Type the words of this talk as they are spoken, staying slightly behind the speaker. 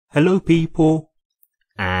Hello people,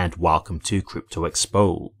 and welcome to Crypto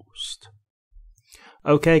Exposed.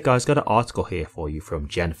 Okay guys, got an article here for you from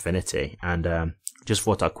Genfinity, and just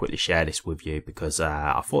thought I'd quickly share this with you because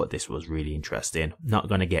I thought this was really interesting. Not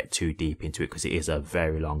going to get too deep into it because it is a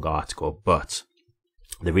very long article, but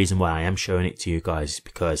the reason why I am showing it to you guys is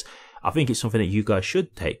because I think it's something that you guys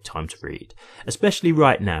should take time to read, especially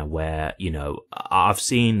right now where, you know, I've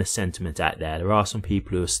seen the sentiment out there. There are some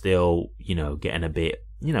people who are still, you know, getting a bit,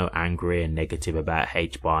 you know, angry and negative about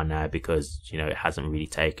HBAR now because, you know, it hasn't really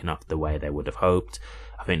taken off the way they would have hoped.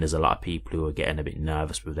 I think there's a lot of people who are getting a bit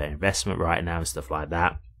nervous with their investment right now and stuff like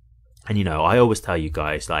that. And, you know, I always tell you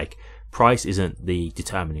guys, like, price isn't the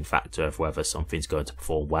determining factor of whether something's going to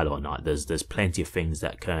perform well or not. There's plenty of things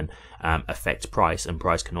that can affect price, and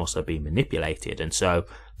price can also be manipulated. And so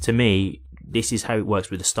to me, this is how it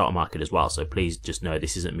works with the stock market as well. So please just know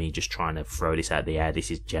this isn't me just trying to throw this out the air.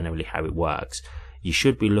 This is generally how it works. You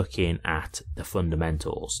should be looking at the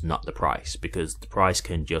fundamentals, not the price, because the price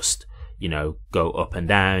can just, you know, go up and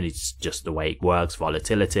down. It's just the way it works,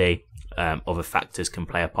 volatility. Other factors can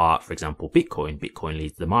play a part. For example, Bitcoin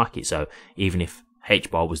leads the market. So even if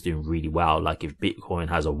HBAR was doing really well, like if Bitcoin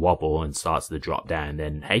has a wobble and starts to drop down,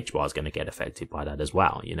 then HBAR is going to get affected by that as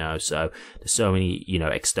well, you know. So there's so many, you know,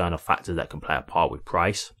 external factors that can play a part with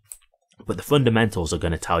price, but the fundamentals are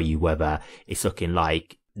going to tell you whether it's looking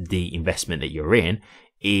like the investment that you're in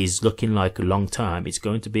is looking like long term it's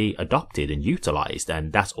going to be adopted and utilized,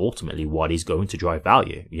 and that's ultimately what is going to drive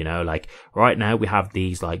value. You know, like right now we have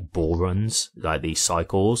these like bull runs, like these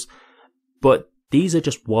cycles, but these are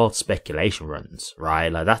just wild speculation runs, right?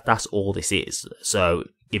 Like that's all this is. So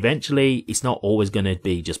eventually it's not always going to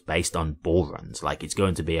be just based on bull runs. Like it's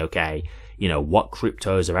going to be, okay, you know, what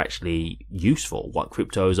cryptos are actually useful, what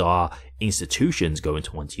cryptos are institutions going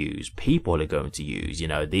to want to use, people are going to use, you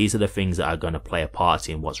know, these are the things that are going to play a part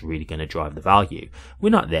in what's really going to drive the value. We're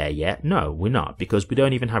not there yet. No, we're not, because we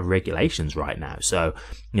don't even have regulations right now. So,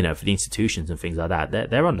 you know, for the institutions and things like that,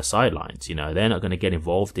 they're on the sidelines. You know, they're not going to get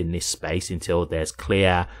involved in this space until there's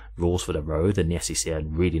clear rules for the road, and the SEC are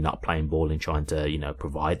really not playing ball in trying to, you know,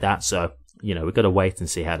 provide that. So, you know, we've got to wait and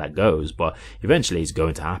see how that goes, but eventually it's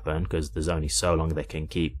going to happen because there's only so long they can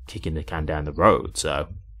keep kicking the can down the road. So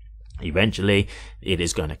eventually it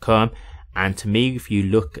is going to come. And to me, if you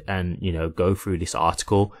look and, you know, go through this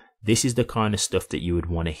article, this is the kind of stuff that you would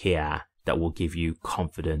want to hear that will give you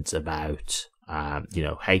confidence about, you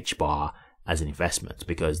know, HBAR as an investment,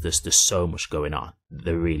 because there's just so much going on.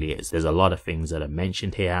 There really is. There's a lot of things that are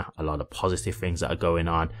mentioned here, a lot of positive things that are going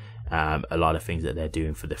on, a lot of things that they're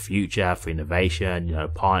doing for the future, for innovation, you know,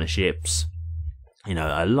 partnerships, you know,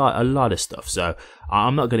 a lot of stuff. So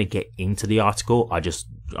I'm not going to get into the article.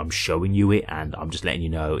 I'm showing you it, and I'm just letting you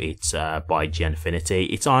know it's by Genfinity.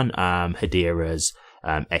 It's on Hedera's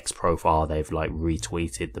X profile. They've like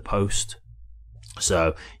retweeted the post,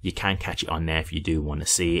 so you can catch it on there if you do want to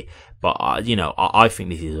see it. But you know, I think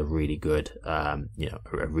this is a really good, you know,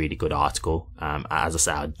 a really good article. As I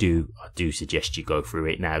say, I do suggest you go through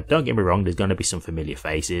it. Now, don't get me wrong, there's going to be some familiar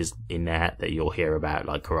faces in there that you'll hear about,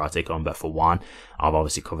 like Karate Combat for one. I've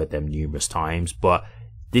obviously covered them numerous times, but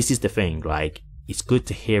this is the thing. Like, it's good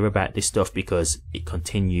to hear about this stuff because it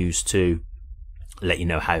continues to let you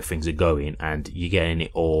know how things are going, and you're getting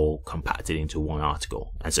it all compacted into one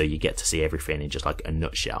article, and so you get to see everything in just like a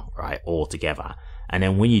nutshell, right, all together. And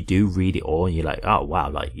then when you do read it all, and you're like, oh wow,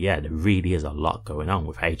 like yeah, there really is a lot going on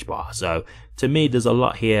with HBAR. So to me, there's a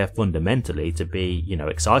lot here fundamentally to be, you know,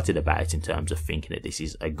 excited about in terms of thinking that this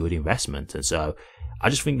is a good investment. And so I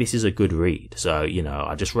just think this is a good read. So, you know,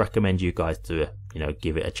 I just recommend you guys to, you know,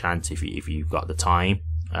 give it a chance if you've got the time.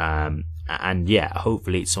 And yeah,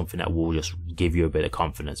 hopefully it's something that will just give you a bit of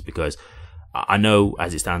confidence, because I know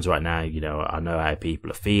as it stands right now, you know, I know how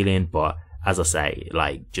people are feeling, but as I say,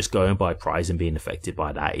 like, just going by price and being affected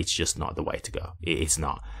by that, it's just not the way to go. It's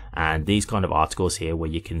not. And these kind of articles here where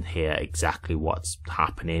you can hear exactly what's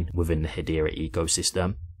happening within the Hedera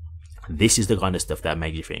ecosystem, this is the kind of stuff that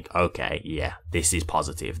makes you think, okay, yeah, this is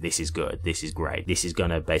positive, this is good, this is great, this is going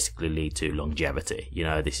to basically lead to longevity. You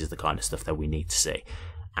know, this is the kind of stuff that we need to see.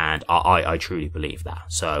 And I truly believe that.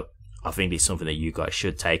 So I think it's something that you guys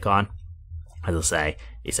should take on. As I say,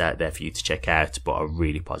 it's out there for you to check out, but a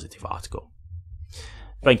really positive article.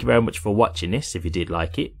 Thank you very much for watching this. If you did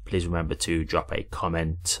like it, please remember to drop a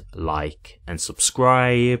comment, like, and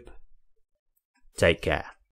subscribe. Take care.